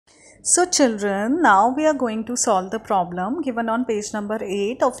So children, now we are going to solve the problem given on page number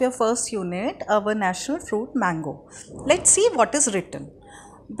 8 of your first unit, our national fruit mango. Let's see what is written.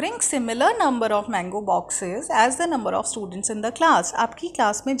 Bring similar number of mango boxes as the number of students in the class. आपकी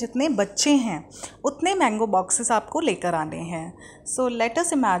class में जितने बच्चे हैं उतने mango boxes आपको लेकर आने हैं. So let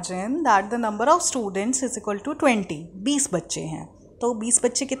us imagine that the number of students is equal to 20. 20 बच्चे हैं. तो 20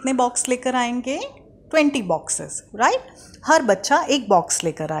 बच्चे कितने बॉक्स लेकर आएंगे? 20 बॉक्सेस, राइट. हर बच्चा एक बॉक्स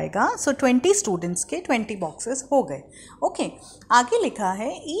लेकर आएगा. सो 20 स्टूडेंट्स के 20 बॉक्सेस हो गए. ओके, आगे लिखा है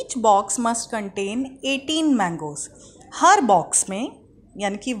each box must contain 18 mangoes. हर बॉक्स में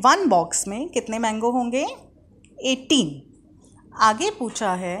यानी कि 1 बॉक्स में कितने मैंगो होंगे? 18. आगे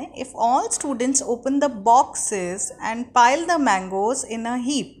पूछा है if all students open the boxes and pile the mangoes in a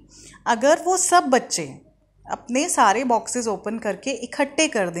heap. अगर वो सब बच्चे अपने सारे बॉक्सेस ओपन करके इकट्ठे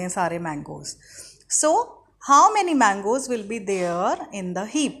कर दें सारे mangoes, so how many mangoes will be there in the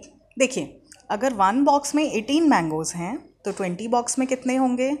heap. देखिए, अगर 1 बॉक्स में 18 मैंगोज हैं तो 20 बॉक्स में कितने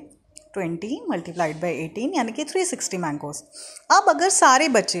होंगे? 20 मल्टीप्लाइड बाई 18 यानी कि 360 मैंगोज. अब अगर सारे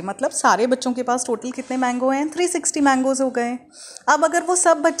बच्चे मतलब सारे बच्चों के पास टोटल कितने मैंगो हैं? 360 मैंगोज हो गए. अब अगर वो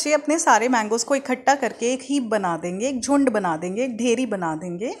सब बच्चे अपने सारे मैंगोज को इकट्ठा करके एक हीप बना देंगे, एक झुंड बना देंगे, एक ढेरी बना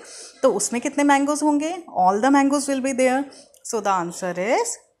देंगे, तो उसमें कितने मैंगोज होंगे? All the mangoes will be there. So the answer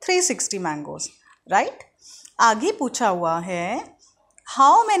is 360 mangoes, right. आगे पूछा हुआ है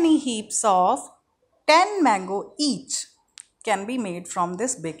how many heaps of 10 mango each can be made from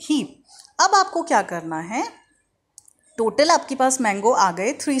this big heap. अब आपको क्या करना है? टोटल आपके पास मैंगो आ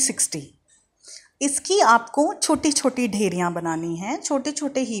गए 360. इसकी आपको छोटी छोटी ढेरियाँ बनानी हैं, छोटे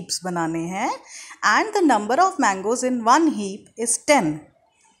छोटे हीप्स बनाने हैं. And the number of mangoes in 1 heap is 10.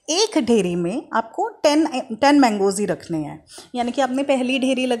 एक ढेरी में आपको 10 मैंगोज ही रखने हैं. यानी कि आपने पहली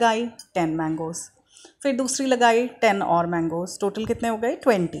ढेरी लगाई 10 मैंगोज, फिर दूसरी लगाई 10 और मैंगोज. टोटल कितने हो गए?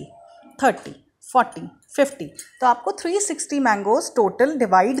 20, 30, 40, 50. तो आपको 360 मैंगोज टोटल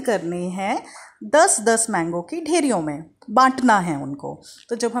डिवाइड करने हैं 10-10 मैंगो की ढेरियों में, बांटना है उनको.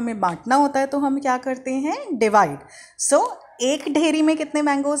 तो जब हमें बांटना होता है तो हम क्या करते हैं? डिवाइड. सो एक ढेरी में कितने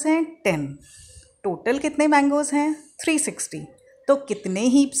मैंगोज हैं? 10. टोटल कितने मैंगोज हैं? 360. तो कितने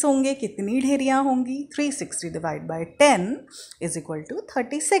हीप्स होंगे, कितनी ढेरियाँ होंगी? 360 divide by 10 is equal to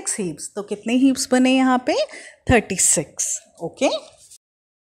 36 heaps. तो कितने हीप्स बने यहाँ पे? 36. ओके.